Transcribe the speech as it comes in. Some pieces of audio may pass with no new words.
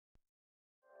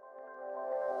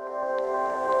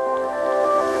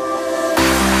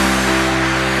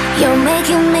You're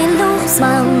making me lose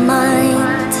my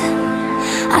mind.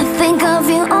 I think of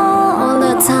you all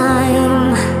the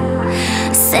time.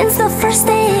 Since the first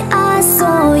day I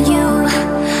saw you,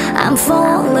 I'm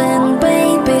falling,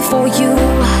 baby, for you.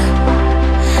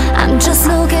 I'm just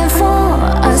looking for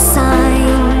a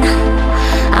sign.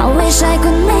 I wish I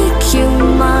could make you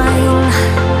mine.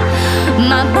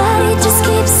 My body just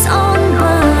keeps on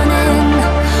burning.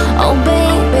 Oh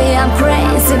baby, I'm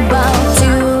crazy about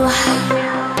you.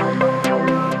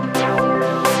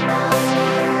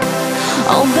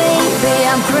 Oh baby,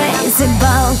 I'm crazy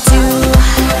about you.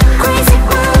 Crazy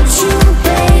about you,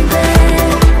 baby.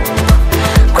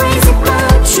 Crazy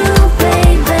about you,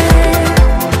 baby.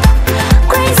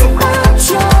 Crazy about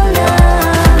your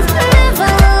love.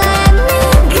 Never let me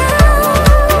go.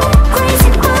 Crazy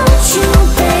about you,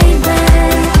 baby.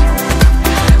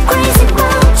 Crazy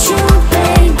about you,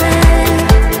 baby.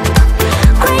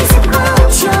 Crazy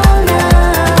about your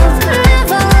love.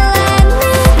 Never let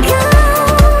me go.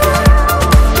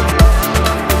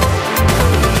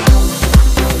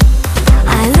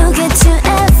 I look at you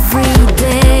every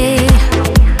day.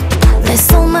 There's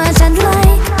so much I'd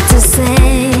like to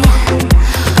say,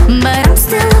 but I'm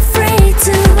still afraid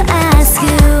to ask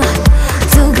you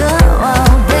to go,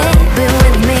 oh baby,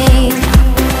 with me.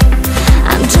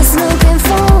 I'm just looking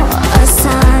for a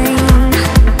sign.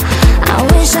 I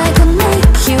wish I could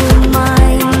make you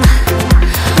mine.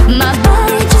 My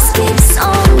body just keeps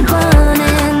on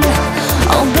burning.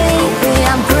 Oh baby,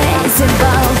 I'm crazy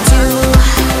about you.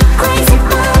 Crazy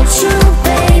about you,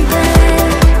 baby.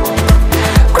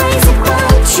 Crazy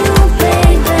about you,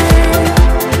 baby.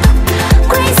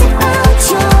 Crazy about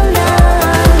your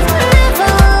love.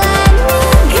 Never let me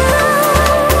go.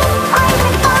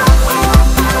 Crazy about you.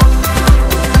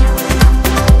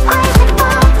 Crazy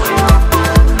about you.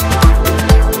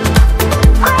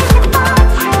 Crazy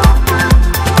about you.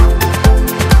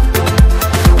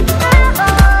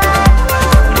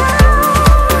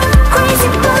 Crazy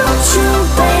about you,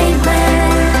 baby.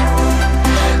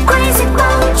 Crazy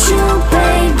about you,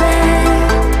 baby.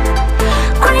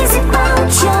 Crazy about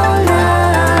your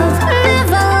love.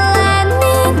 Never let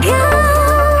me go.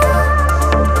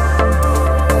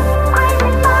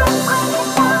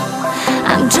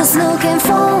 I'm just looking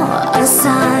for a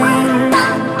sign.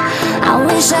 I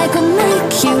wish I could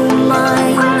make you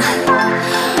mine.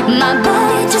 My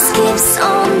body just keeps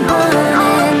on burning.